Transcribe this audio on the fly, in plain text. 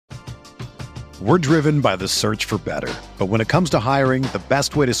We're driven by the search for better. But when it comes to hiring, the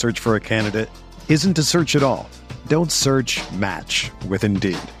best way to search for a candidate isn't to search at all. Don't search, match with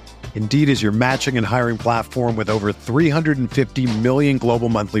Indeed. Indeed is your matching and hiring platform with over 350 million global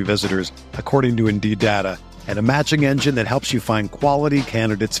monthly visitors, according to Indeed data, and a matching engine that helps you find quality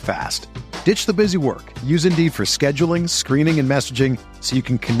candidates fast. Ditch the busy work. Use Indeed for scheduling, screening, and messaging so you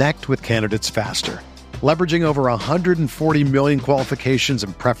can connect with candidates faster. Leveraging over 140 million qualifications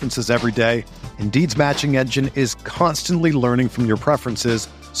and preferences every day, Indeed's matching engine is constantly learning from your preferences,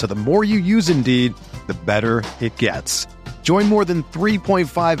 so the more you use Indeed, the better it gets. Join more than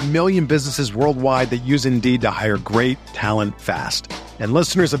 3.5 million businesses worldwide that use Indeed to hire great talent fast. And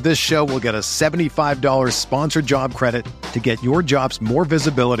listeners of this show will get a $75 sponsored job credit to get your jobs more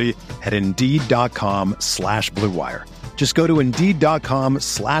visibility at Indeed.com/Blue Wire. Just go to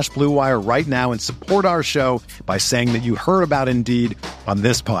Indeed.com/Blue Wire right now and support our show by saying that you heard about Indeed on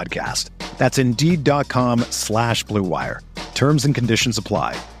this podcast. That's Indeed.com/Blue Wire. Terms and conditions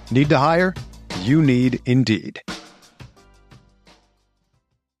apply. Need to hire? You need Indeed.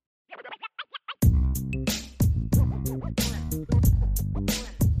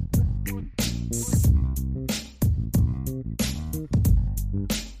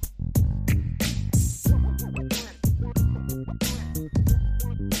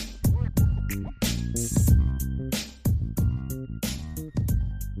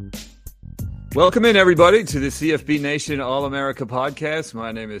 Welcome in, everybody, to the CFB Nation All-America podcast.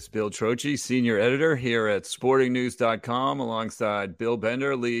 My name is Bill Trocchi, senior editor here at sportingnews.com, alongside Bill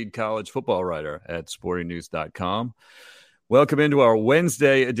Bender, lead college football writer at sportingnews.com. Welcome into our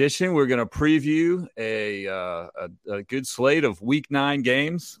Wednesday edition. We're going to preview a good slate of Week 9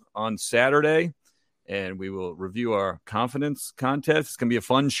 games on Saturday, and we will review our confidence contest. It's going to be a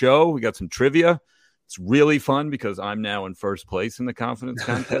fun show. We got some trivia. It's really fun because I'm now in first place in the confidence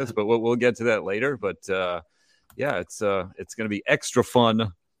contest, but we'll get to that later. But it's going to be extra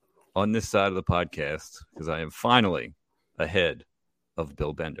fun on this side of the podcast because I am finally ahead of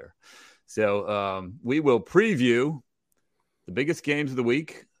Bill Bender. So we will preview the biggest games of the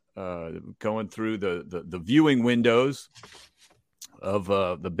week, going through the viewing windows of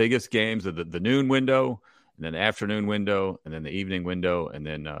the biggest games of the noon window, and then afternoon window, and then the evening window, and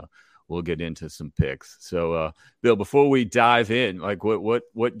then we'll get into some picks. So, Bill, before we dive in, like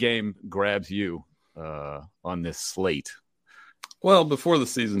what game grabs you on this slate? Well, before the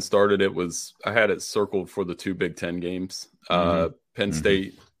season started, I had it circled for the two Big Ten games, Penn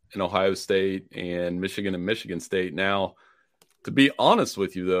State and Ohio State, and Michigan State. Now, to be honest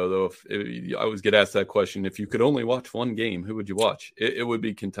with you, though, if I always get asked that question, if you could only watch one game, who would you watch? It would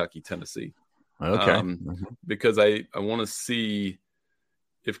be Kentucky, Tennessee. Okay. Because I want to see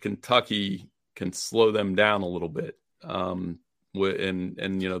if Kentucky can slow them down a little bit. And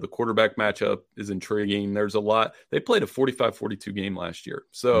the quarterback matchup is intriguing. There's a lot. They played a 45-42 game last year.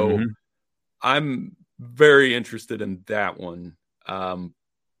 So I'm very interested in that one.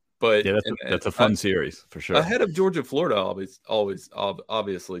 But yeah, that's a fun series for sure. Ahead of Georgia, Florida, always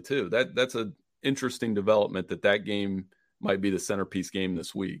obviously too. That's an interesting development that game might be the centerpiece game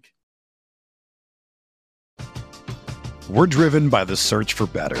this week. We're driven by the search for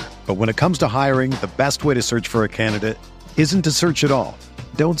better. But when it comes to hiring, the best way to search for a candidate isn't to search at all.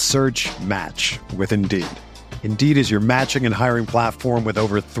 Don't search, match with Indeed. Indeed is your matching and hiring platform with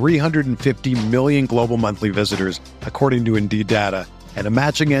over 350 million global monthly visitors, according to Indeed data, and a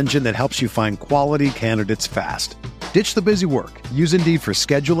matching engine that helps you find quality candidates fast. Ditch the busy work. Use Indeed for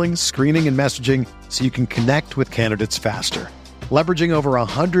scheduling, screening, and messaging so you can connect with candidates faster. Leveraging over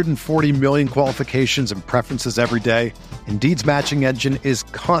 140 million qualifications and preferences every day, Indeed's matching engine is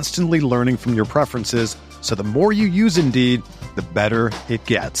constantly learning from your preferences, so the more you use Indeed, the better it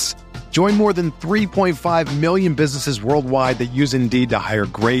gets. Join more than 3.5 million businesses worldwide that use Indeed to hire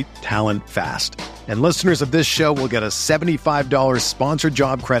great talent fast. And listeners of this show will get a $75 sponsored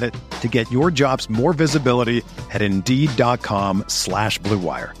job credit to get your jobs more visibility at Indeed.com/Blue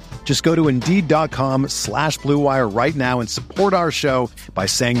Wire. Just go to Indeed.com/Blue Wire right now and support our show by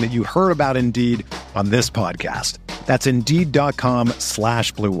saying that you heard about Indeed on this podcast. That's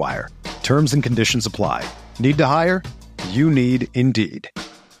Indeed.com/Blue Wire. Terms and conditions apply. Need to hire? You need Indeed.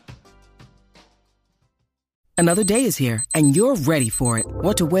 Another day is here, and you're ready for it.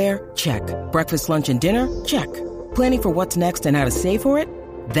 What to wear? Check. Breakfast, lunch, and dinner? Check. Planning for what's next and how to save for it?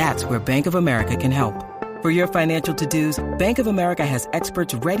 That's where Bank of America can help. For your financial to-dos, Bank of America has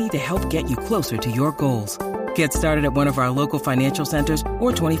experts ready to help get you closer to your goals. Get started at one of our local financial centers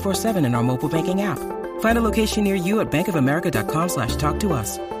or 24/7 in our mobile banking app. Find a location near you at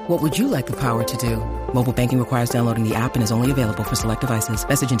bankofamerica.com/talktous. What would you like the power to do? Mobile banking requires downloading the app and is only available for select devices.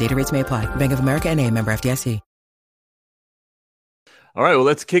 Message and data rates may apply. Bank of America N.A., member FDIC. All right, well,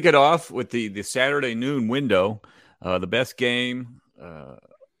 let's kick it off with the Saturday noon window. The best game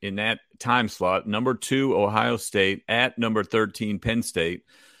in that time slot, number 2, Ohio State at number 13, Penn State.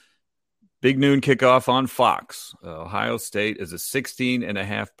 Big noon kickoff on Fox. Ohio State is a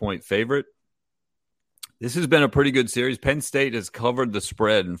 16.5-point favorite. This has been a pretty good series. Penn State has covered the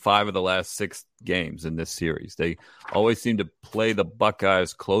spread in 5 of the last 6 games in this series. They always seem to play the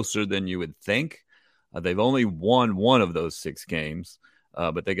Buckeyes closer than you would think. They've only won 1 of those 6 games,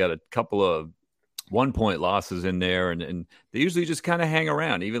 but they got a couple of 1-point losses in there, and they usually just kind of hang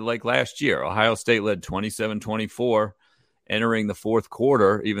around, even like last year. Ohio State led 27-24 entering the fourth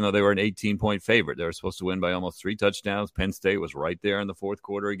quarter, even though they were an 18-point favorite. They were supposed to win by almost 3 touchdowns. Penn State was right there in the fourth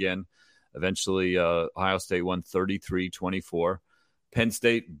quarter again. Eventually, Ohio State won 33-24. Penn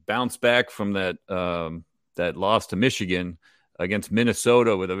State bounced back from that loss to Michigan against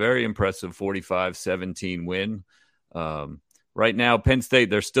Minnesota with a very impressive 45-17 win. Right now, Penn State,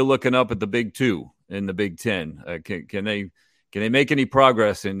 they're still looking up at the Big Two in the Big Ten. Can they make any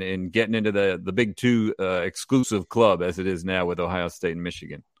progress in getting into the Big Two exclusive club as it is now with Ohio State and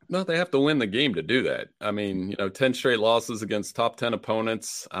Michigan? No, they have to win the game to do that. I mean, 10 straight losses against top 10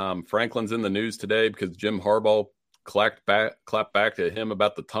 opponents. Franklin's in the news today because Jim Harbaugh clapped back to him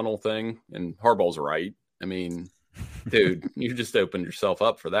about the tunnel thing, and Harbaugh's right. I mean, dude, you just opened yourself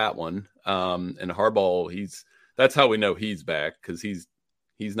up for that one. And Harbaugh, that's how we know he's back, because he's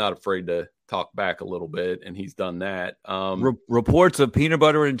not afraid to talk back a little bit, and he's done that. Reports of peanut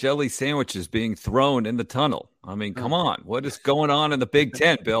butter and jelly sandwiches being thrown in the tunnel. I mean, come on. What is going on in the Big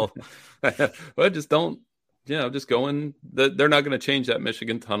Ten, Bill? Well, just don't, just go in. They're not going to change that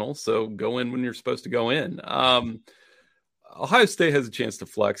Michigan tunnel, so go in when you're supposed to go in. Ohio State has a chance to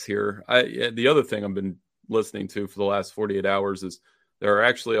flex here. The other thing I've been listening to for the last 48 hours is there are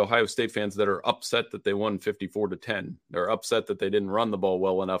actually Ohio State fans that are upset that they won 54-10. They're upset that they didn't run the ball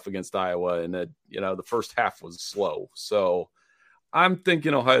well enough against Iowa, and that, the first half was slow. So I'm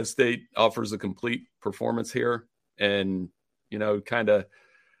thinking Ohio State offers a complete performance here and, kind of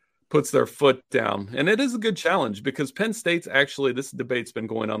puts their foot down. And it is a good challenge because Penn State's actually, this debate's been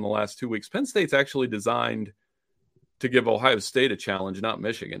going on the last 2 weeks. Penn State's actually designed to give Ohio State a challenge, not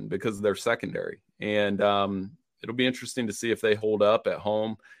Michigan, because of their secondary. And, it'll be interesting to see if they hold up at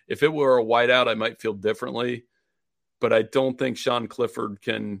home. If it were a whiteout, I might feel differently, but I don't think Sean Clifford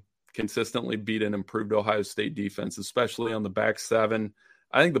can consistently beat an improved Ohio State defense, especially on the back 7.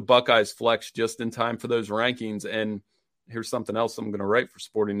 I think the Buckeyes flex just in time for those rankings. And here's something else I'm going to write for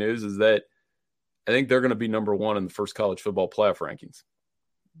Sporting News is that I think they're going to be number 1 in the first college football playoff rankings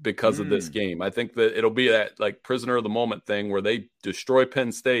because of this game. I think that it'll be that like prisoner of the moment thing where they destroy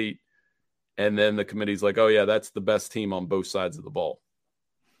Penn State, and then the committee's like, oh, yeah, that's the best team on both sides of the ball.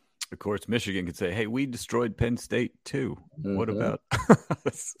 Of course, Michigan could say, hey, we destroyed Penn State too. Mm-hmm. What about?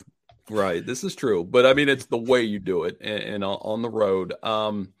 Right. This is true. But, I mean, it's the way you do it and on the road.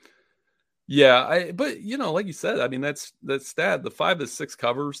 But, like you said, I mean, that's stat. The 5 to 6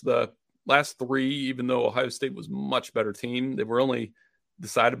 covers, the last 3, even though Ohio State was much better team, they were only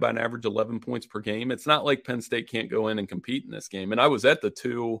decided by an average 11 points per game. It's not like Penn State can't go in and compete in this game. And I was at the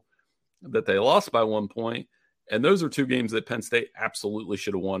 2 that they lost by 1 point. And those are 2 games that Penn State absolutely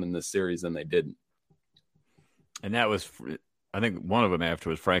should have won in this series, and they didn't. And that was, I think one of them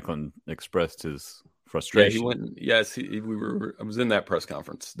afterwards, Franklin expressed his frustration. Yeah, he went, yes, I was in that press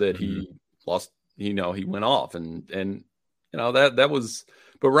conference that he lost, he went off and that was,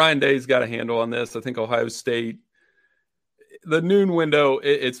 but Ryan Day's got a handle on this. I think Ohio State, the noon window,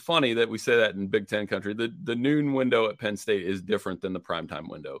 it's funny that we say that in Big Ten country. The noon window at Penn State is different than the primetime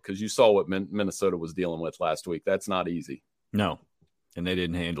window because you saw what Minnesota was dealing with last week. That's not easy. No, and they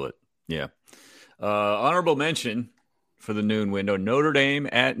didn't handle it. Yeah. Honorable mention for the noon window, Notre Dame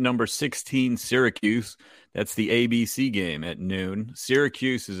at number 16, Syracuse. That's the ABC game at noon.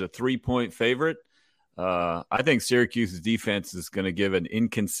 Syracuse is a 3-point favorite. I think Syracuse's defense is going to give an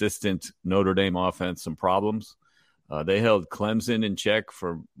inconsistent Notre Dame offense some problems. They held Clemson in check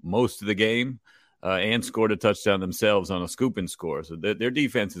for most of the game and scored a touchdown themselves on a scoop and score. So their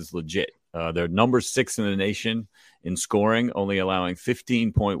defense is legit. They're number 6 in the nation in scoring, only allowing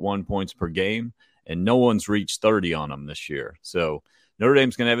 15.1 points per game, and no one's reached 30 on them this year. So Notre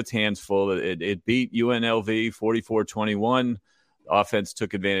Dame's going to have its hands full. It beat UNLV 44-21. Offense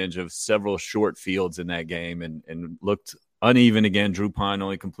took advantage of several short fields in that game and looked uneven again. Drew Pine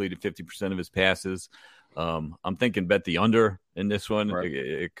only completed 50% of his passes. I'm thinking bet the under in this one. Right.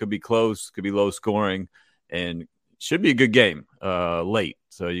 It could be close, could be low scoring, and should be a good game late.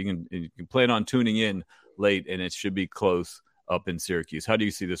 So you can plan on tuning in late, and it should be close up in Syracuse. How do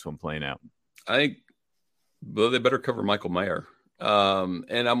you see this one playing out? I think they better cover Michael Mayer.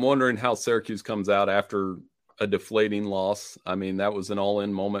 And I'm wondering how Syracuse comes out after a deflating loss. I mean, that was an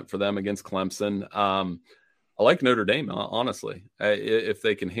all-in moment for them against Clemson. I like Notre Dame, honestly. If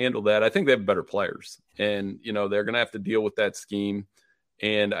they can handle that, I think they have better players. And, they're going to have to deal with that scheme.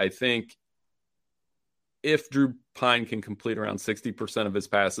 And I think if Drew Pine can complete around 60% of his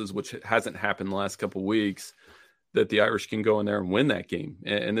passes, which hasn't happened the last couple of weeks, that the Irish can go in there and win that game.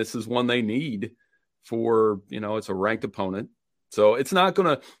 And this is one they need for, it's a ranked opponent. So it's not going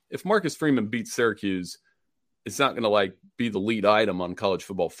to, if Marcus Freeman beats Syracuse, it's not going to be the lead item on College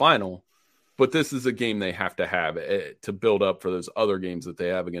Football Final, but this is a game they have to have to build up for those other games that they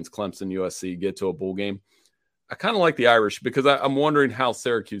have against Clemson, USC, get to a bowl game. I kind of like the Irish because I'm wondering how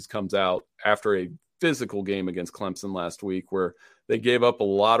Syracuse comes out after a physical game against Clemson last week where they gave up a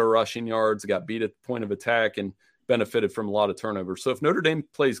lot of rushing yards, got beat at the point of attack, and benefited from a lot of turnovers. So if Notre Dame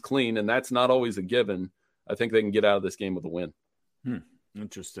plays clean, and that's not always a given, I think they can get out of this game with a win.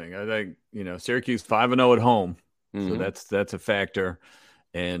 Interesting. I think, Syracuse 5-0 at home. So that's a factor.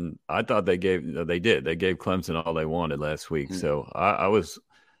 And I thought they gave Clemson all they wanted last week. So I was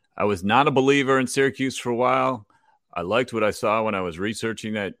not a believer in Syracuse for a while. I liked what I saw when I was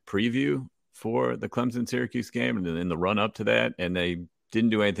researching that preview for the Clemson-Syracuse game and in the run-up to that, and they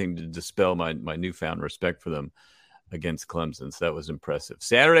didn't do anything to dispel my newfound respect for them against Clemson. So that was impressive.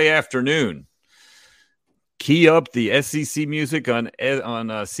 Saturday afternoon, key up the SEC music on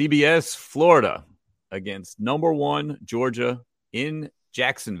CBS, Florida against number 1 Georgia in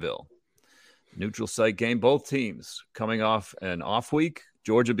Jacksonville. Neutral site game. Both teams coming off an off week.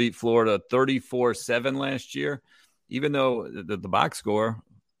 Georgia beat Florida 34-7 last year, even though the box score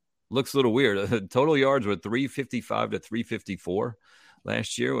looks a little weird. Total yards were 355 to 354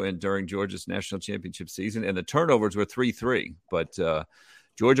 last year and during Georgia's national championship season, and the turnovers were 3-3. But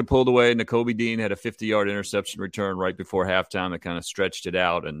Georgia pulled away. Nakobe Dean had a 50-yard interception return right before halftime that kind of stretched it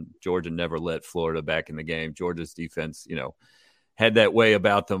out, and Georgia never let Florida back in the game. Georgia's defense, had that way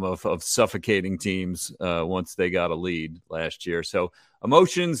about them of suffocating teams once they got a lead last year. So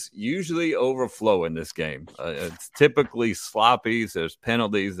emotions usually overflow in this game. It's typically sloppy. There's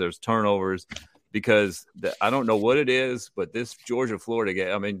penalties, there's turnovers, because I don't know what it is, but this Georgia-Florida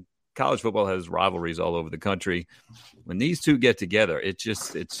game, I mean, college football has rivalries all over the country. When these two get together, it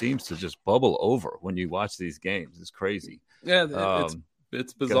seems to just bubble over when you watch these games. It's crazy. Yeah,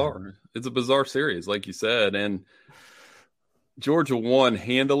 it's bizarre. It's a bizarre series, like you said, and Georgia won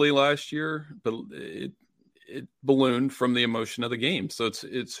handily last year, but it ballooned from the emotion of the game. So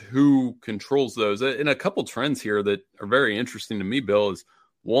it's who controls those. And a couple trends here that are very interesting to me, Bill, is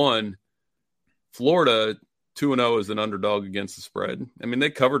one, Florida 2-0 as an underdog against the spread. I mean,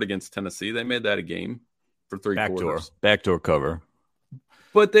 they covered against Tennessee. They made that a game for three quarters. Backdoor cover.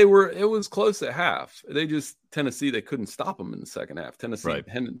 But it was close at half. Tennessee, they couldn't stop them in the second half. Tennessee, right.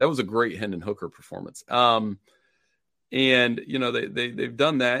 That was a great Hendon Hooker performance. And, they've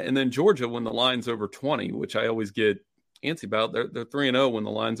done that. And then Georgia, when the line's over 20, which I always get antsy about, they're 3-0 when the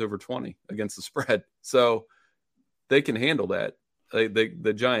line's over 20 against the spread. So they can handle that,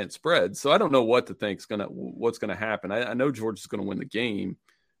 the giant spread. So I don't know what to think what's going to happen. I know Georgia's going to win the game,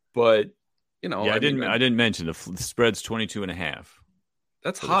 but, I didn't mention the spread's 22.5.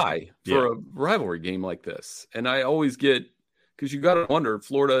 That's high for a rivalry game like this. And I always get, because you got to wonder,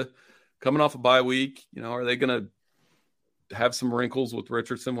 Florida coming off a bye week, are they going to have some wrinkles with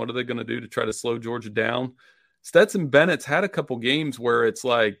Richardson? What are they going to do to try to slow Georgia down? Stetson Bennett's had a couple games where it's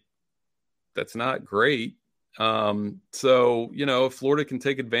like, that's not great. So, if Florida can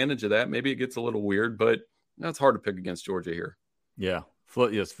take advantage of that, maybe it gets a little weird, but it's hard to pick against Georgia here. Yeah.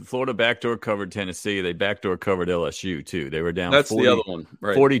 Yes, Florida backdoor covered Tennessee. They backdoor covered LSU too. They were down. That's 40, the other one,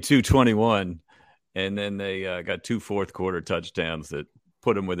 right? 42-21, and then they got 2 fourth-quarter touchdowns that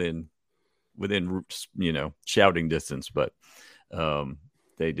put them within shouting distance, but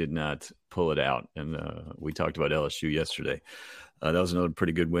they did not pull it out. And we talked about LSU yesterday. That was another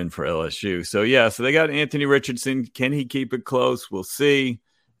pretty good win for LSU. So so they got Anthony Richardson. Can he keep it close? We'll see.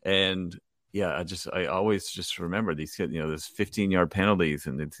 And I always just remember these kids, there's 15-yard penalties,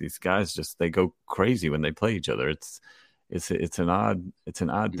 and these guys they go crazy when they play each other. It's an odd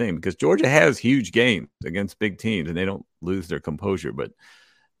thing, because Georgia has huge games against big teams and they don't lose their composure, but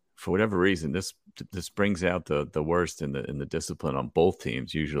for whatever reason, this brings out the worst in the discipline on both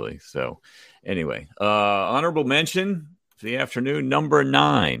teams usually. So anyway, honorable mention for the afternoon, number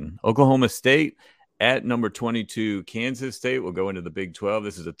 9, Oklahoma State at number 22 Kansas State. We'll go into the Big 12.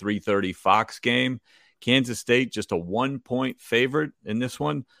 This is a 3:30 Fox game. Kansas State just a 1-point favorite in this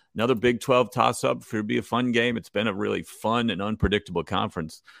one. Another Big 12 toss-up. It'll be a fun game. It's been a really fun and unpredictable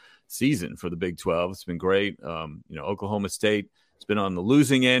conference season for the Big 12. It's been great. Oklahoma State has been on the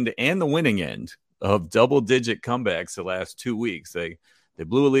losing end and the winning end of double-digit comebacks the last 2 weeks. They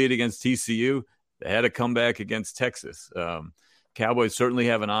blew a lead against TCU. They had a comeback against Texas. Cowboys certainly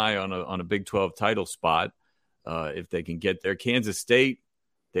have an eye on a Big 12 title spot if they can get there. Kansas State,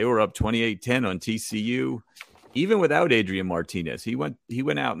 they were up 28-10 on TCU, even without Adrian Martinez. He went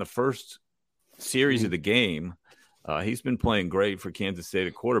out in the first series of the game. He's been playing great for Kansas State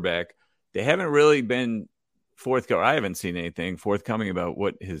at quarterback. They haven't really been forthcoming. I haven't seen anything forthcoming about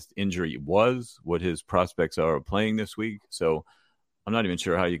what his injury was, what his prospects are of playing this week. So I'm not even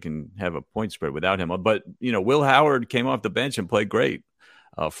sure how you can have a point spread without him. But, Will Howard came off the bench and played great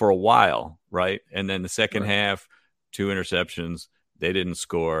for a while, right? And then the second half, 2 interceptions. They didn't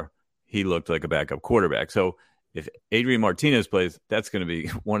score. He looked like a backup quarterback. So if Adrian Martinez plays, that's going to be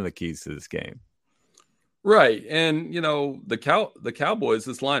one of the keys to this game. Right. And, the Cowboys,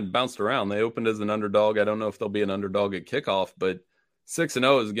 this line bounced around. They opened as an underdog. I don't know if they'll be an underdog at kickoff, but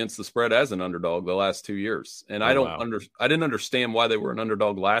 6-0 is against the spread as an underdog the last 2 years. And I didn't understand why they were an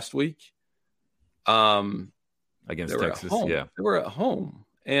underdog last week. Against Texas, yeah. They were at home.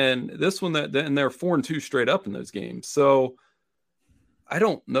 And this one, and they're 4-2 straight up in those games. So I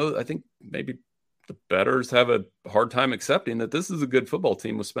don't know. I think maybe the bettors have a hard time accepting that this is a good football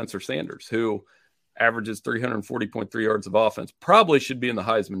team with Spencer Sanders, who averages 340.3 yards of offense. Probably should be in the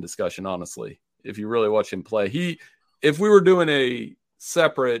Heisman discussion, honestly, if you really watch him play. If we were doing a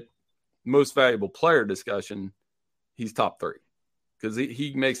separate most valuable player discussion, he's top 3 because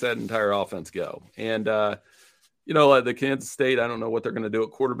he makes that entire offense go. And, like the Kansas State, I don't know what they're going to do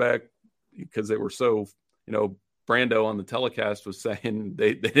at quarterback because they were so, Brando on the telecast was saying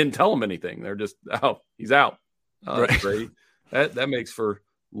they didn't tell him anything. They're just, he's out. That's great. That makes for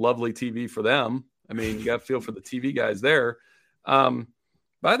lovely TV for them. I mean, you got to feel for the TV guys there. But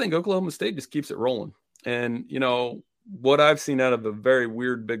I think Oklahoma State just keeps it rolling. And, what I've seen out of a very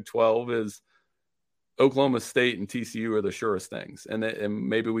weird Big 12 is Oklahoma State and TCU are the surest things. And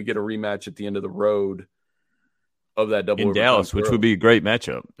maybe we get a rematch at the end of the road of that double in Dallas, which would be a great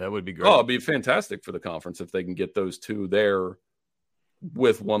matchup. That would be great. Oh, it'd be fantastic for the conference if they can get those two there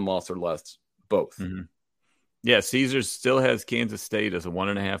with 1 loss or less, both. Mm-hmm. Yeah, Caesars still has Kansas State as a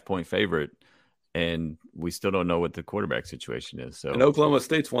 1.5-point favorite, and we still don't know what the quarterback situation is. So, and Oklahoma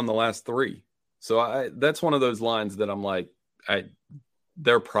State's won the last 3. So that's one of those lines that I'm like,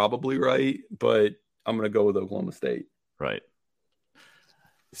 they're probably right, but I'm going to go with Oklahoma State. Right.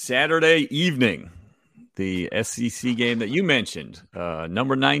 Saturday evening, the SEC game that you mentioned,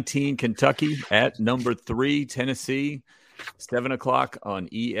 number 19 Kentucky at number 3 Tennessee, 7:00 on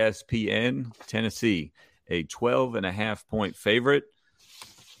ESPN. Tennessee, a 12.5-point favorite.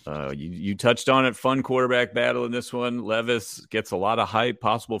 You touched on it. Fun quarterback battle in this one. Levis gets a lot of hype,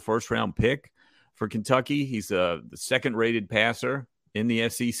 possible first-round pick for Kentucky. He's the second-rated passer in the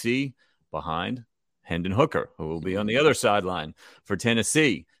SEC behind Hendon Hooker, who will be on the other sideline for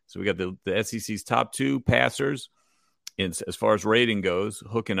Tennessee. So we got the SEC's top 2 passers as far as rating goes,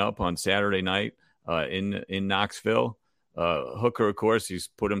 hooking up on Saturday night in Knoxville. Hooker, of course, he's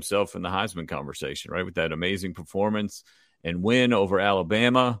put himself in the Heisman conversation, right, with that amazing performance and win over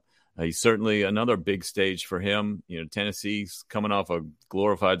Alabama. He's certainly another big stage for him. Tennessee's coming off a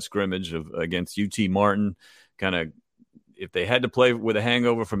glorified scrimmage against UT Martin. Kind of, if they had to play with a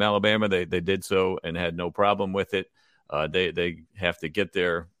hangover from Alabama, they did so and had no problem with it. They have to get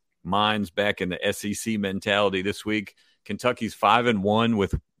their minds back in the SEC mentality this week. Kentucky's 5-1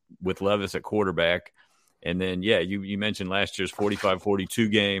 with Levis at quarterback. And then, you mentioned last year's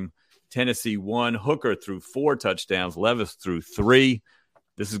 45-42 game. Tennessee won. Hooker threw 4 touchdowns. Levis threw 3.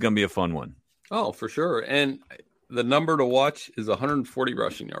 This is going to be a fun one. Oh, for sure. And the number to watch is 140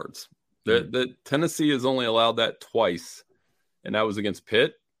 rushing yards. The Tennessee has only allowed that twice, and that was against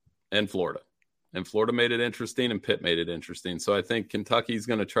Pitt and Florida. And Florida made it interesting, and Pitt made it interesting. So I think Kentucky's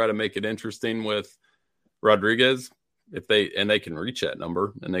going to try to make it interesting with Rodriguez if they can reach that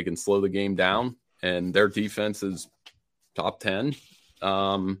number and they can slow the game down. And their defense is top 10.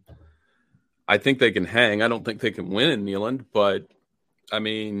 I think they can hang. I don't think they can win in Neyland, but I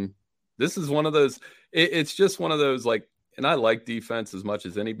mean, this is one of those. It's just one of those and I like defense as much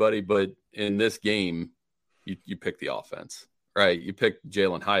as anybody, but in this game, you pick the offense. Right, you pick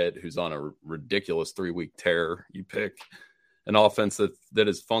Jalen Hyatt, who's on a ridiculous 3-week tear. You pick an offense that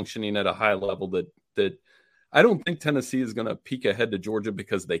is functioning at a high level that I don't think Tennessee is going to peek ahead to Georgia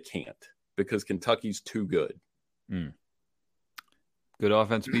because they can't. because Kentucky's too good. Good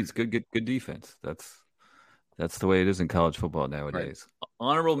offense beats good defense. That's the way it is in college football nowadays. Right.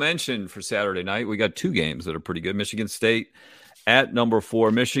 Honorable mention for Saturday night. We got two games that are pretty good. Michigan State at number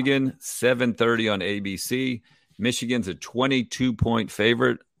 4 Michigan, 7:30 on ABC. Michigan's a 22-point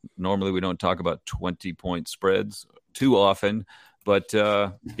favorite. Normally we don't talk about 20-point spreads too often. But,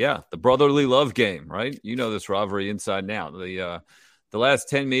 the brotherly love game, right? You know this rivalry inside and out. The last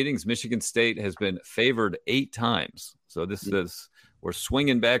 10 meetings, Michigan State has been favored 8 times. So we're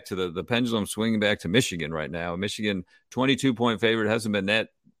swinging back to the pendulum, swinging back to Michigan right now. Michigan, 22-point favorite, hasn't been that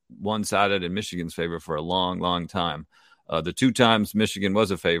one-sided in Michigan's favor for a long, long time. The 2 times Michigan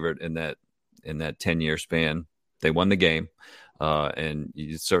was a favorite in that 10-year span, they won the game. And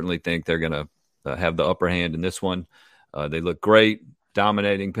you certainly think they're going to have the upper hand in this one. They look great,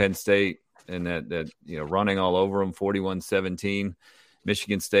 dominating Penn State and that running all over them, 41-17.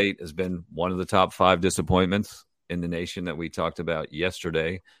 Michigan State has been one of the top 5 disappointments in the nation that we talked about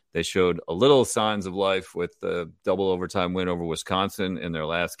yesterday. They showed a little signs of life with the double overtime win over Wisconsin in their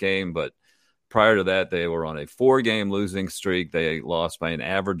last game, but prior to that, they were on a 4-game losing streak. They lost by an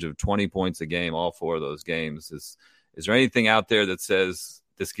average of 20 points a game, all 4 of those games. Is there anything out there that says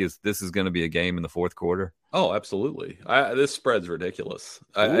this is going to be a game in the fourth quarter? Oh, absolutely. This spread's ridiculous.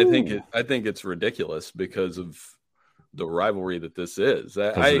 I think it's ridiculous because of the rivalry that this is.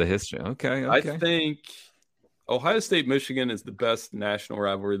 Because of the history. Okay. I think Ohio State, Michigan is the best national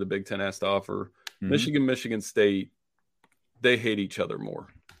rivalry the Big Ten has to offer. Mm-hmm. Michigan State, they hate each other more.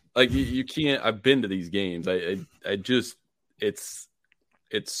 Like you can't. I've been to these games. It's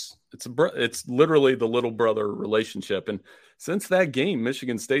literally the little brother relationship. And since that game,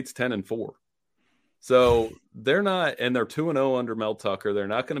 Michigan State's 10-4. So they're not, and they're 2-0 under Mel Tucker. They're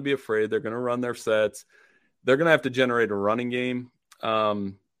not going to be afraid. They're going to run their sets. They're going to have to generate a running game.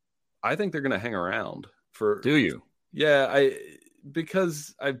 I think they're going to hang around for. Do you? Yeah,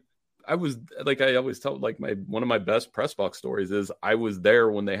 because I was, like I always tell, like one of my best press box stories is I was there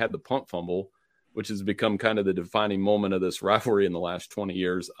when they had the punt fumble, which has become kind of the defining moment of this rivalry in the last 20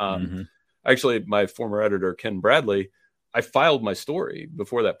 years. Actually, my former editor, Ken Bradley, I filed my story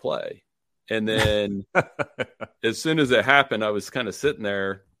before that play. And then as soon as it happened, I was kind of sitting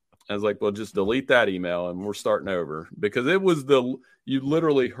there. I was like, well, just delete that email and we're starting over. Because it was you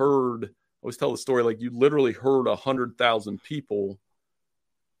literally heard, I always tell the story, like you literally heard 100,000 people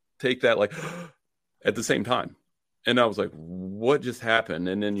take that like at the same time. And I was like, what just happened?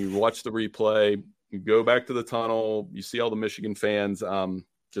 And then you watch the replay, you go back to the tunnel, you see all the Michigan fans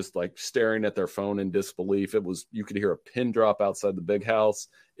just like staring at their phone in disbelief. You could hear a pin drop outside the big house.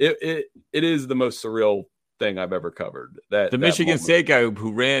 It is the most surreal thing I've ever covered. The Michigan State guy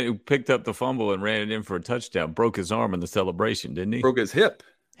who picked up the fumble and ran it in for a touchdown broke his arm in the celebration, didn't he? Broke his hip.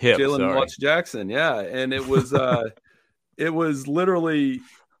 Jalen Watts Jackson, yeah. And it was it was literally.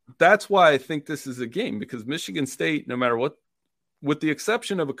 That's why I think this is a game, because Michigan State, no matter what, with the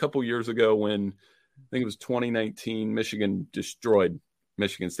exception of a couple years ago when I think it was 2019, Michigan destroyed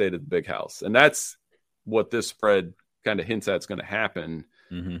Michigan State at the big house. And that's what this spread kind of hints at is going to happen.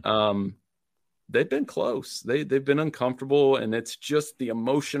 Mm-hmm. They've been close. They've been uncomfortable, and it's just the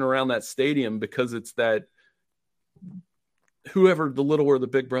emotion around that stadium because it's that whoever the little or the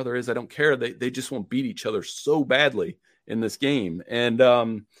big brother is, I don't care. They just won't beat each other so badly in this game. And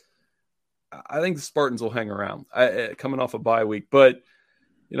I think the Spartans will hang around coming off a bye week. But,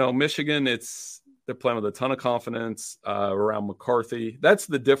 Michigan, they're playing with a ton of confidence around McCarthy. That's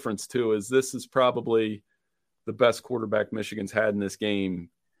the difference, too, is this is probably the best quarterback Michigan's had in this game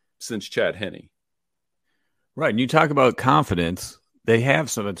since Chad Henne. Right. And you talk about confidence. They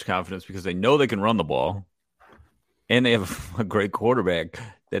have so much confidence because they know they can run the ball, and they have a great quarterback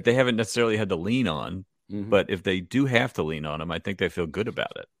that they haven't necessarily had to lean on. Mm-hmm. But if they do have to lean on him, I think they feel good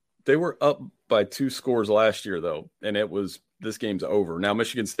about it. They were up by 2 scores last year, though, and this game's over. Now,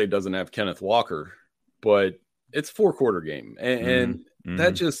 Michigan State doesn't have Kenneth Walker, but it's a 4-quarter game. And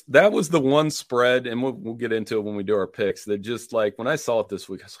that was the one spread, and we'll get into it when we do our picks, that just like when I saw it this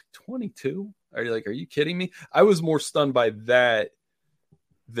week, I was like, 22? Are you kidding me? I was more stunned by that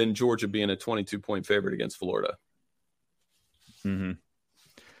than Georgia being a 22-point favorite against Florida. Mm-hmm.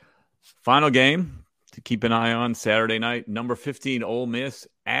 Final game to keep an eye on Saturday night, number 15 Ole Miss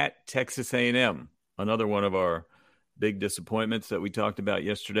at Texas A&M. Another one of our big disappointments that we talked about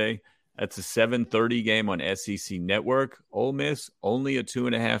yesterday. That's a 7:30 game on SEC Network. Ole Miss only a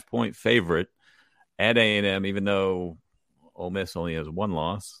 2.5-point favorite at A&M, even though Ole Miss only has 1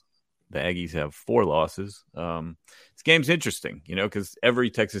 loss. The Aggies have 4 losses. This game's interesting, because every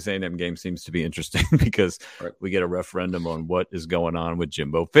Texas A&M game seems to be interesting because we get a referendum on what is going on with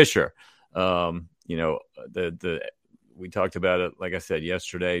Jimbo Fisher. We talked about it, like I said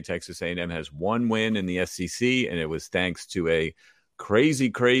yesterday. Texas A&M has one win in the SEC, and it was thanks to a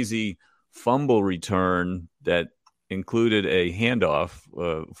crazy fumble return that included a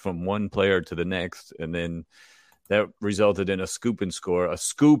handoff from one player to the next, and then that resulted in a scoop and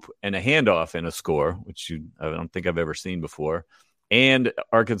a handoff and a score, which I don't think I've ever seen before. And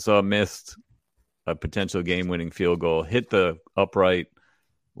Arkansas missed a potential game-winning field goal, hit the upright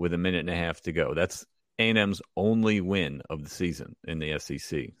with a minute and a half to go. That's A&M's only win of the season in the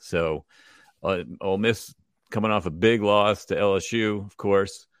SEC. So Ole Miss coming off a big loss to LSU, of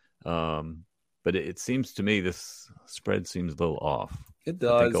course. But it seems to me this spread seems a little off. It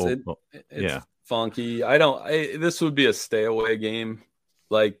does. It's funky. This would be a stay away game.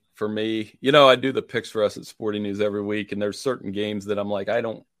 Like for me, I do the picks for us at Sporting News every week, and there's certain games that I'm like,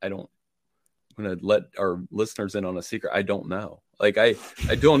 I'm going to let our listeners in on a secret. I don't know. Like I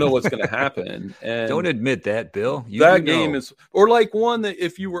don't know what's going to happen. And don't admit that, Bill. That game is, or like one that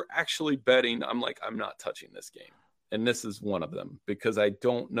if you were actually betting, I'm like, I'm not touching this game. And this is one of them because I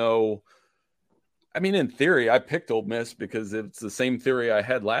don't know. I mean, in theory, I picked Ole Miss because it's the same theory I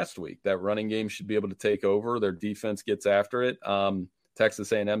had last week. That running game should be able to take over. Their defense gets after it.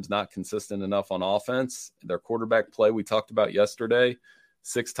 Texas A&M's not consistent enough on offense. Their quarterback play we talked about yesterday,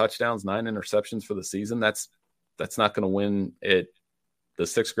 6 touchdowns, 9 interceptions for the season. That's not going to win at the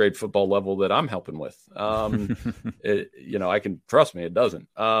 6th grade football level that I'm helping with. I can trust me, it doesn't.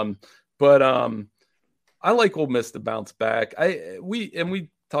 But I like Ole Miss to bounce back. We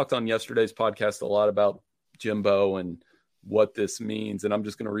talked on yesterday's podcast a lot about Jimbo and what this means. And I'm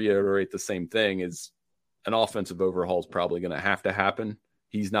just going to reiterate the same thing is an offensive overhaul is probably going to have to happen.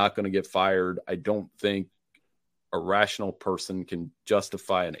 He's not going to get fired. I don't think a rational person can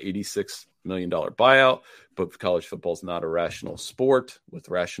justify an $86 million buyout, but college football is not a rational sport with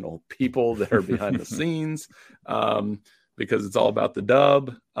rational people that are behind the scenes because it's all about the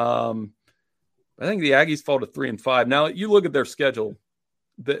dub. I think the Aggies fall to 3-5. Now you look at their schedule,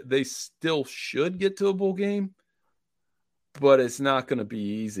 they still should get to a bowl game, but it's not going to be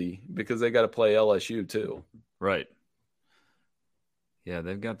easy because they got to play LSU too. Right. Yeah,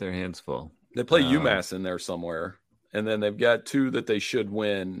 they've got their hands full. They play UMass in there somewhere, and then they've got 2 that they should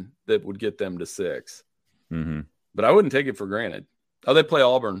win that would get them to 6. Mm-hmm. But I wouldn't take it for granted. Oh, they play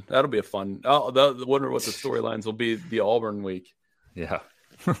Auburn. That'll be a fun. I wonder what the storylines will be the Auburn week. Yeah.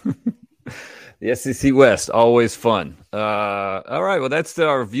 The SEC West, always fun. All right, well, that's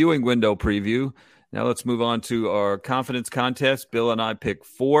our viewing window preview. Now let's move on to our confidence contest. Bill and I pick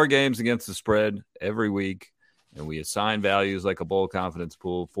 4 games against the spread every week, and we assign values like a bowl confidence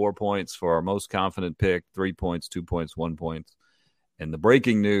pool. 4 points for our most confident pick, 3 points, 2 points, 1 point. And the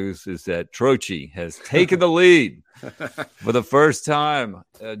breaking news is that Troche has taken the lead for the first time,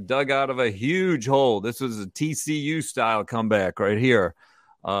 dug out of a huge hole. This was a TCU-style comeback right here.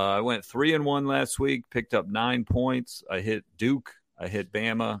 I went 3-1 last week, picked up 9 points. I hit Duke, I hit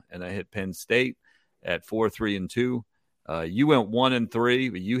Bama, and I hit Penn State at 4-3-2. You went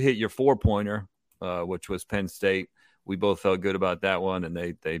 1-3, but you hit your 4-pointer, which was Penn State. We both felt good about that one, and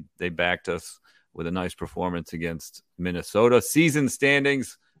they backed us with a nice performance against Minnesota. Season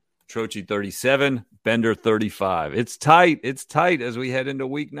standings, Troche 37, Bender 35. It's tight. It's tight as we head into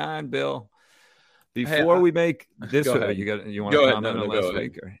week 9, Bill. Before we make this, you want to comment on last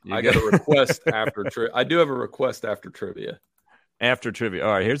week? I got a request after trivia. I do have a request after trivia. After trivia.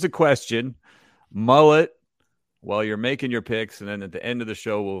 All right, here's a question. Mullet while you're making your picks, and then at the end of the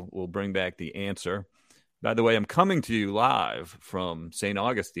show, we'll bring back the answer. By the way, I'm coming to you live from St.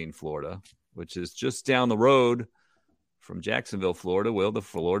 Augustine, Florida, which is just down the road from Jacksonville, Florida, where the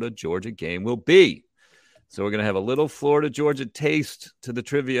Florida-Georgia game will be. So we're going to have a little Florida-Georgia taste to the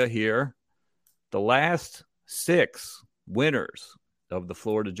trivia here. The last 6 winners of the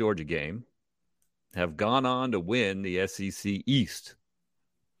Florida-Georgia game have gone on to win the SEC East.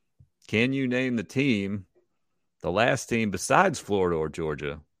 Can you name the team, the last team besides Florida or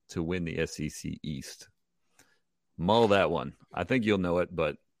Georgia, to win the SEC East? Mull that one. I think you'll know it,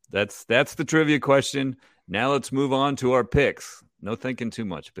 but that's the trivia question. Now let's move on to our picks. No thinking too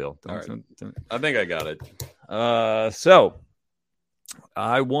much, Bill. All right. I think I got it. So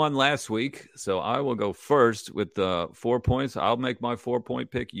I won last week, so I will go first with 4 points. I'll make my 4-point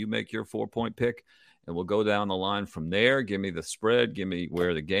pick. You make your 4-point pick, and we'll go down the line from there. Give me the spread. Give me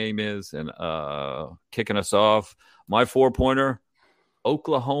where the game is, and kicking us off, my 4-pointer,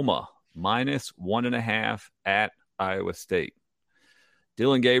 Oklahoma, -1.5 at Iowa State.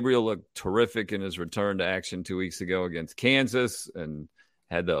 Dylan Gabriel looked terrific in his return to action 2 weeks ago against Kansas and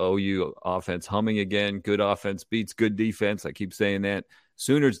had the OU offense humming again. Good offense beats good defense. I keep saying that.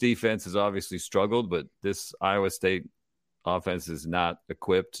 Sooners defense has obviously struggled, but this Iowa State offense is not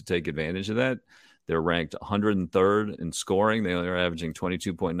equipped to take advantage of that. They're ranked 103rd in scoring. They are averaging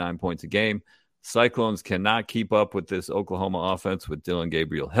 22.9 points a game. Cyclones cannot keep up with this Oklahoma offense with Dylan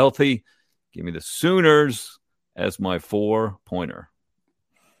Gabriel healthy. Give me the Sooners as my 4-pointer.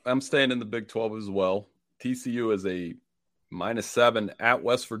 I'm staying in the Big 12 as well. TCU is a -7 at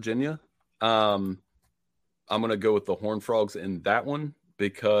West Virginia. I'm going to go with the Horned Frogs in that one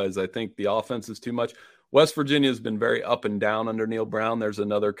because I think the offense is too much. West Virginia has been very up and down under Neil Brown. There's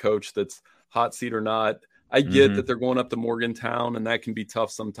another coach that's hot seat or not. I get that they're going up to Morgantown, and that can be tough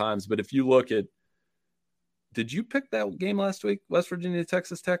sometimes. But if you look at – did you pick that game last week, West Virginia,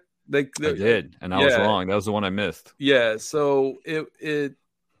 Texas Tech? I did, and I was wrong. That was the one I missed. Yeah, so the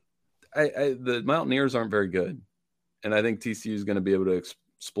Mountaineers aren't very good, and I think TCU is going to be able to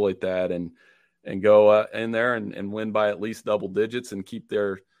exploit that and go in there and win by at least double digits and keep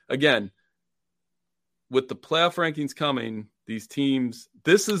their – again, with the playoff rankings coming, these teams –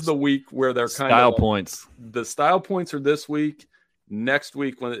 this is the week where they're kind of – style points. The style points are this week. Next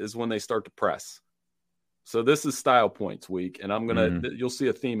week is when they start to press. So this is style points week, and I'm going to you'll see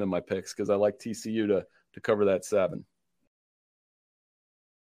a theme in my picks because I like TCU to cover that 7.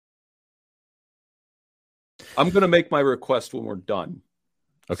 I'm going to make my request when we're done.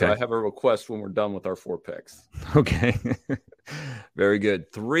 Okay. So I have a request when we're done with our 4 picks. Okay. Very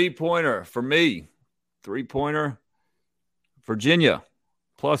good. 3-pointer for me. 3-pointer. Virginia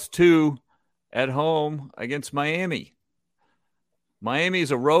 +2 at home against Miami. Miami's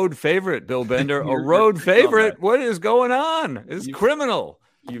a road favorite, Bill Bender. A road favorite. What is going on? It's criminal.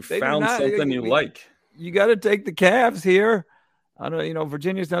 You found something you like. You got to take the Cavs here. I don't.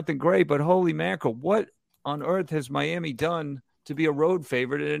 Virginia's nothing great, but holy mackerel, what on earth has Miami done to be a road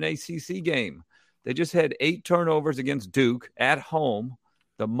favorite in an ACC game? They just had 8 turnovers against Duke at home,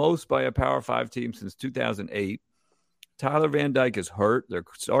 the most by a Power 5 team since 2008. Tyler Van Dyke is hurt. Their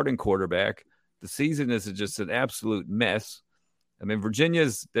starting quarterback. The season is just an absolute mess. I mean,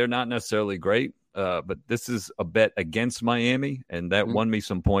 they're not necessarily great, but this is a bet against Miami, and that won me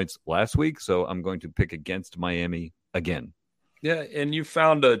some points last week, so I'm going to pick against Miami again. Yeah, and you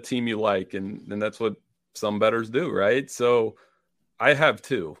found a team you like, and that's what some bettors do, right? So I have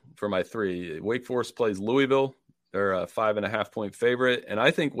 2 for my 3. Wake Forest plays Louisville. They're a 5.5-point favorite, and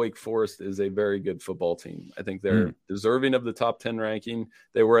I think Wake Forest is a very good football team. I think they're deserving of the top 10 ranking.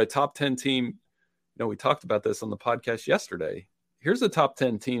 They were a top 10 team. We talked about this on the podcast yesterday. Here's a top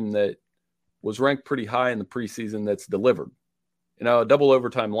 10 team that was ranked pretty high in the preseason that's delivered. A double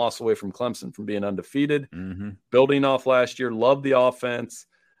overtime loss away from Clemson from being undefeated, building off last year, love the offense.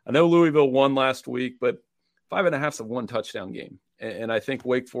 I know Louisville won last week, but 5.5 is a 1-touchdown game. And I think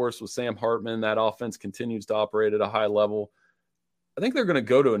Wake Forest with Sam Hartman, that offense continues to operate at a high level. I think they're going to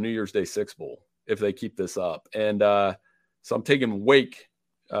go to a New Year's Day 6 Bowl if they keep this up. And so I'm taking Wake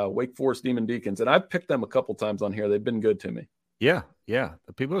Forest Demon Deacons. And I've picked them a couple times on here. They've been good to me. Yeah.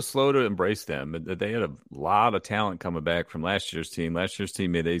 People are slow to embrace them. They had a lot of talent coming back from last year's team. Last year's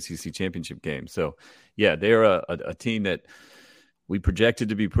team made the ACC championship game. So, yeah, they're a team that we projected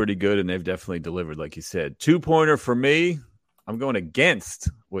to be pretty good, and they've definitely delivered, like you said. 2-pointer for me. I'm going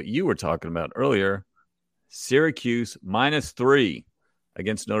against what you were talking about earlier. Syracuse -3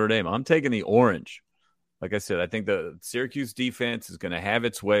 against Notre Dame. I'm taking the orange. Like I said, I think the Syracuse defense is going to have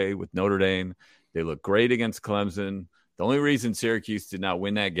its way with Notre Dame. They look great against Clemson. The only reason Syracuse did not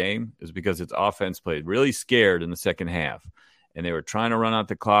win that game is because its offense played really scared in the second half, and they were trying to run out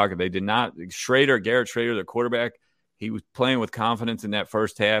the clock. They did not. Garrett Schrader, their quarterback, he was playing with confidence in that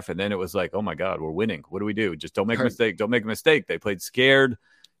first half, and then it was like, oh, my God, we're winning. What do we do? Just don't make a mistake. Don't make a mistake. They played scared.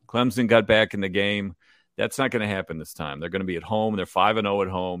 Clemson got back in the game. That's not going to happen this time. They're going to be at home. They're 5-0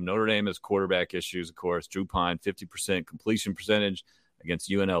 at home. Notre Dame has quarterback issues, of course. Drew Pine, 50% completion percentage against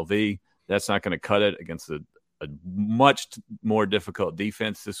UNLV. That's not going to cut it against a much more difficult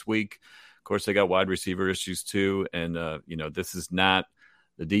defense this week. Of course, they got wide receiver issues too. And, this is not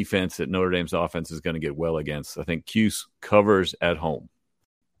the defense that Notre Dame's offense is going to get well against. I think Cuse covers at home.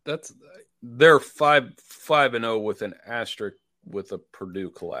 They're 5-0 with an asterisk with a Purdue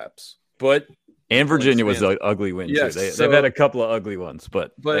collapse. And Virginia was an ugly win too. They've had a couple of ugly ones,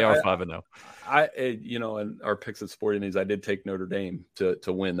 but they are 5-0. In our picks at Sporting News, I did take Notre Dame to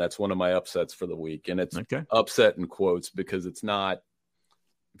win. That's one of my upsets for the week. And it's upset in quotes because it's not,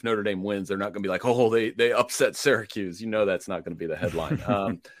 if Notre Dame wins, they're not going to be like, oh, they upset Syracuse. That's not going to be the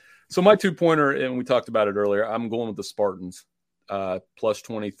headline. So my 2-pointer, and we talked about it earlier, I'm going with the Spartans plus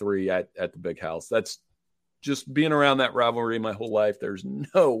 23 at the Big House. That's just being around that rivalry my whole life. There's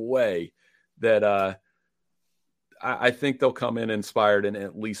no way that I think they'll come in inspired and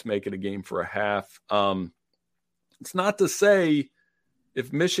at least make it a game for a half. It's not to say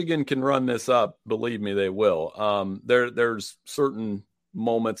if Michigan can run this up, believe me, they will. There's certain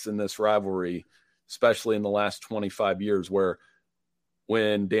moments in this rivalry, especially in the last 25 years, where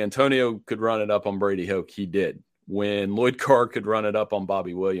when D'Antonio could run it up on Brady Hoke, he did. When Lloyd Carr could run it up on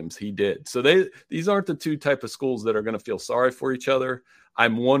Bobby Williams, he did. So these aren't the two type of schools that are going to feel sorry for each other.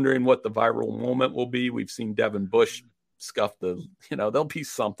 I'm wondering what the viral moment will be. We've seen Devin Bush scuff there'll be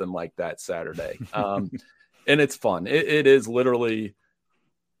something like that Saturday. And it's fun. It is literally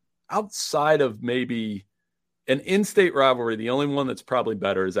outside of maybe an in-state rivalry. The only one that's probably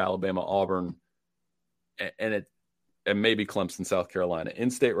better is Alabama-Auburn and maybe Clemson, South Carolina.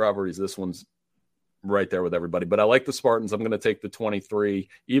 In-state rivalries, this one's right there with everybody. But I like the Spartans. I'm going to take the 23,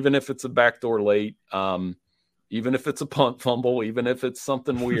 even if it's a backdoor late, even if it's a punt fumble, even if it's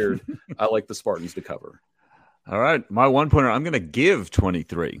something weird. I like the Spartans to cover. All right. My one-pointer, I'm going to give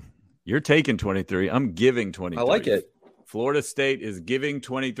 23. You're taking 23. I'm giving 23. I like it. Florida State is giving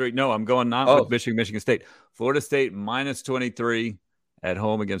 23. No, I'm going not with Michigan State. Florida State minus 23 at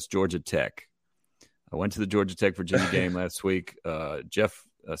home against Georgia Tech. I went to the Georgia Tech-Virginia game last week. Jeff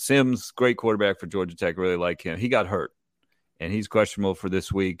Sims, great quarterback for Georgia Tech. Really like him. He got hurt, and he's questionable for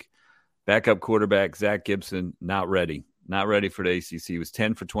this week. Backup quarterback Zach Gibson, not ready. Not ready for the ACC. He was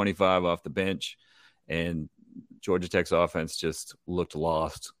 10 for 25 off the bench, and Georgia Tech's offense just looked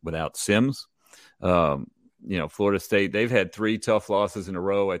lost without Sims. Florida State, they've had 3 tough losses in a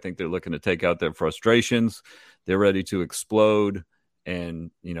row. I think they're looking to take out their frustrations. They're ready to explode. And,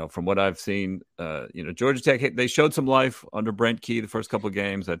 from what I've seen, Georgia Tech, they showed some life under Brent Key the first couple of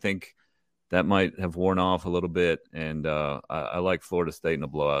games. I think that might have worn off a little bit. And I like Florida State in a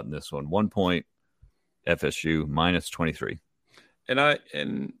blowout in this one. 1 point, FSU, minus 23.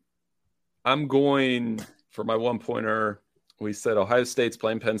 And I'm going for my one-pointer. We said Ohio State's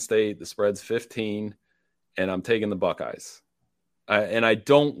playing Penn State. The spread's 15, and I'm taking the Buckeyes. And I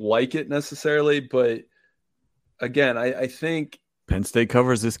don't like it necessarily, but, again, I think – Penn State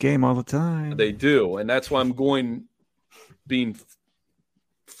covers this game all the time. They do, and that's why I'm being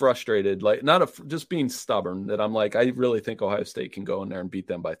frustrated, like just being stubborn, that I'm like, I really think Ohio State can go in there and beat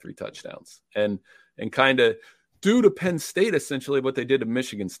them by 3 touchdowns and kind of do to Penn State essentially what they did to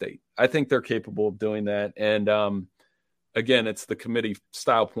Michigan State. I think they're capable of doing that. And again, it's the committee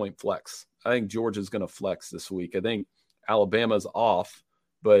style point flex. I think Georgia's going to flex this week. I think Alabama's off,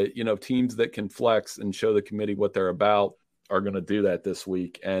 but teams that can flex and show the committee what they're about are going to do that this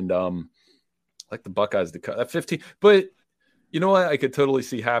week. And like the Buckeyes to cut at 15. But you know what I could totally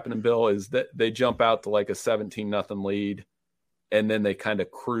see happening, Bill, is that they jump out to like a 17-0 lead, and then they kind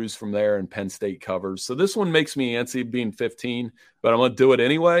of cruise from there and Penn State covers. So this one makes me antsy being 15, but I'm going to do it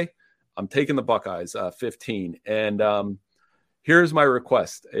anyway. I'm taking the Buckeyes 15. And here's my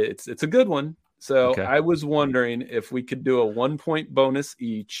request. It's a good one. So okay. I was wondering if we could do a 1-point bonus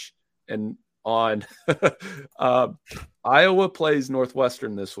each and on Iowa plays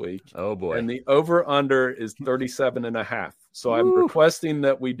Northwestern this week. Oh boy. And the over under is 37.5. So I'm requesting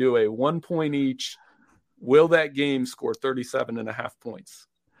that we do a 1 point each. Will that game score 37.5 points?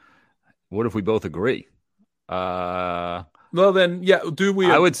 What if we both agree? Well then, yeah, do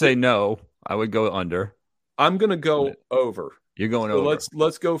we? I would say no. I would go under. I'm going to go over. You're going over.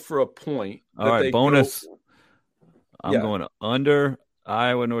 Let's go for a point. All right, bonus. I'm going under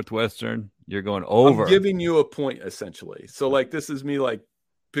Iowa Northwestern. You're going over. I'm giving you a point essentially. So like this is me like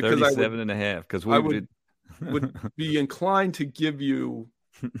because 37.5 because I would be inclined to give you.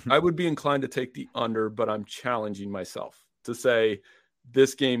 I would be inclined to take the under, but I'm challenging myself to say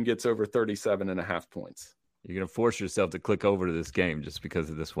this game gets over 37.5 points. You're going to force yourself to click over to this game just because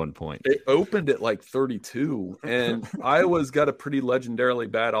of this 1 point. It opened at like 32, and Iowa's got a pretty legendarily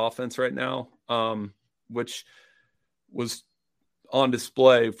bad offense right now, which was on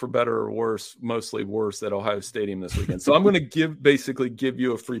display for better or worse, mostly worse at Ohio Stadium this weekend. So I'm going to give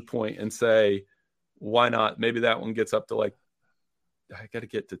you a free point and say, why not? Maybe that one gets up to like, I got to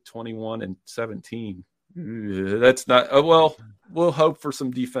get to 21 and 17. That's not well. We'll hope for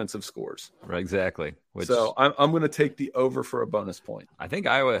some defensive scores. Right, exactly. So I'm going to take the over for a bonus point. I think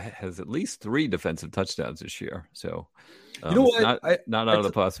Iowa has at least 3 defensive touchdowns this year. So you know what? Not out of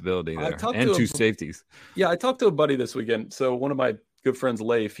the possibility there. And 2 safeties. Yeah, I talked to a buddy this weekend. So one of my good friends,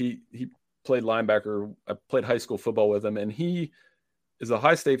 Leif, he played linebacker. I played high school football with him, and he is a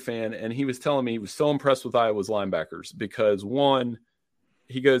High State fan. And he was telling me he was so impressed with Iowa's linebackers because one,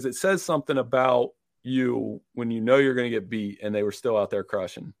 he goes, it says something about you when you know you're going to get beat, and they were still out there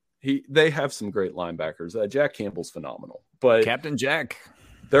crushing. They have some great linebackers. Jack Campbell's phenomenal, but Captain Jack,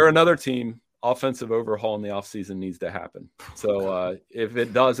 they're another team. offensive overhaul in the offseason needs to happen. So if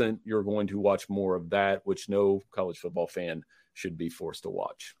it doesn't, you're going to watch more of that, which no college football fan should be forced to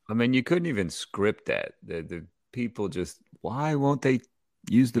watch. I mean, you couldn't even script that. The people just, why won't they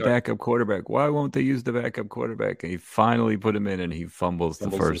use the backup quarterback? Why won't they use the backup quarterback? And he finally put him in, and he fumbles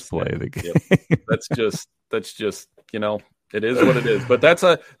the first play of the game. Yep. That's just, it is what it is. But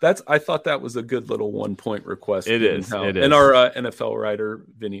I thought that was a good little 1-point request. It is. And our NFL writer,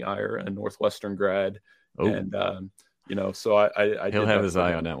 Vinny Iyer, a Northwestern grad. Oh. And, so I he'll have his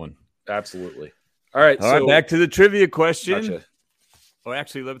eye on that one. Absolutely. All right. All right. Back to the trivia question. Gotcha. Oh,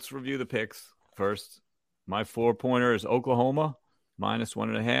 actually, let's review the picks first. My 4-pointer is Oklahoma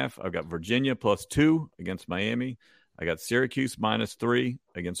 -1.5. I've got Virginia +2 against Miami. I got Syracuse -3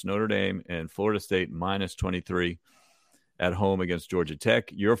 against Notre Dame, and Florida State -23 at home against Georgia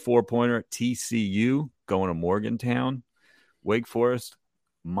Tech. Your 4-pointer, TCU going to Morgantown. Wake Forest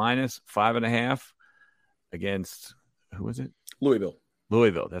 -5.5 against, who was it?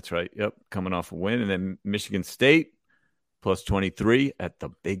 Louisville, that's right. Yep, coming off a win. And then Michigan State +23 at the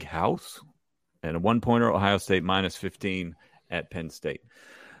Big House. And a 1-pointer, Ohio State -15 at Penn State.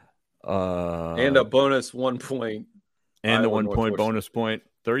 And a bonus 1 point. And the 1-point bonus point.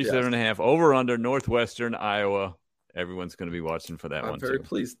 37.5 over under Northwestern, Iowa. Everyone's going to be watching for that one. I'm very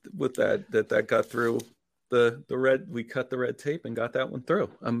pleased with that got through the red. We cut the red tape and got that one through.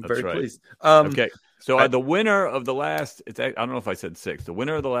 I'm very pleased. Okay. So the winner of the last, I don't know if I said 6, the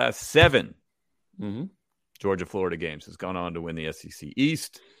winner of the last 7 Georgia-Florida games has gone on to win the SEC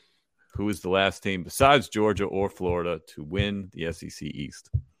East. Who is the last team besides Georgia or Florida to win the SEC East?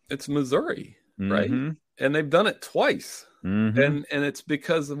 It's Missouri, right? And they've done it twice. And it's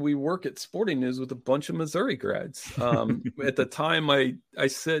because we work at Sporting News with a bunch of Missouri grads. At the time, I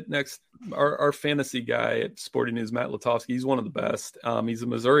sit next our fantasy guy at Sporting News, Matt Latofsky. He's one of the best. He's a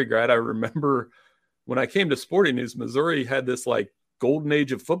Missouri grad. I remember when I came to Sporting News, Missouri had this like golden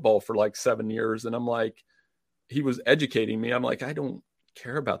age of football for like 7 years. And I'm like, he was educating me. I'm like, I don't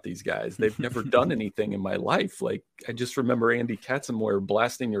care about these guys. They've never done anything in my life. Like, I just remember Andy Katzenmoyer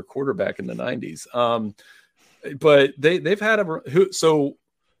blasting your quarterback in the 90s. But they've had so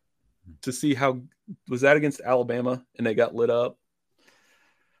to see how was that against Alabama and they got lit up.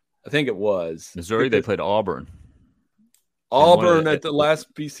 I think it was Missouri. They played Auburn at the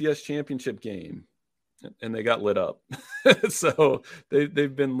last BCS championship game, and they got lit up. So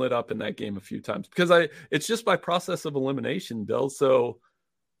they've been lit up in that game a few times because it's just by process of elimination, Bill. So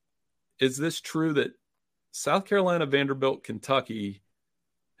is this true that South Carolina, Vanderbilt, Kentucky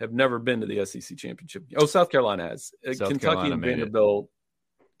have never been to the SEC championship? Oh, South Carolina has. Kentucky and Vanderbilt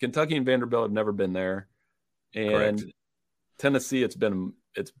have never been there. And correct. Tennessee, it's been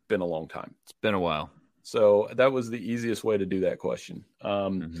a long time. It's been a while. So that was the easiest way to do that question.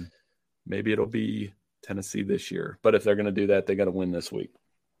 Maybe it'll be Tennessee this year, but if they're going to do that, they got to win this week.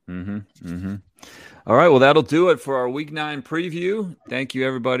 All right. Well, that'll do it for our Week 9 preview. Thank you,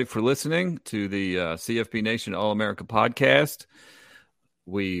 everybody, for listening to the CFB Nation All-America podcast.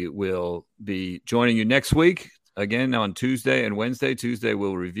 We will be joining you next week again on Tuesday and Wednesday. Tuesday,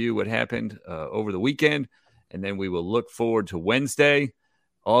 we'll review what happened over the weekend, and then we will look forward to Wednesday.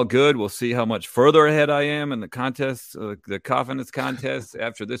 All good. We'll see how much further ahead I am in the contest, the confidence contest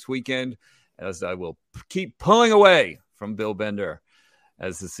after this weekend, as I will keep pulling away from Bill Bender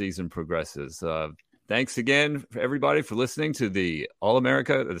as the season progresses. Thanks again, everybody, for listening to the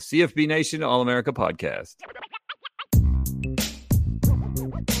CFB Nation All-America podcast.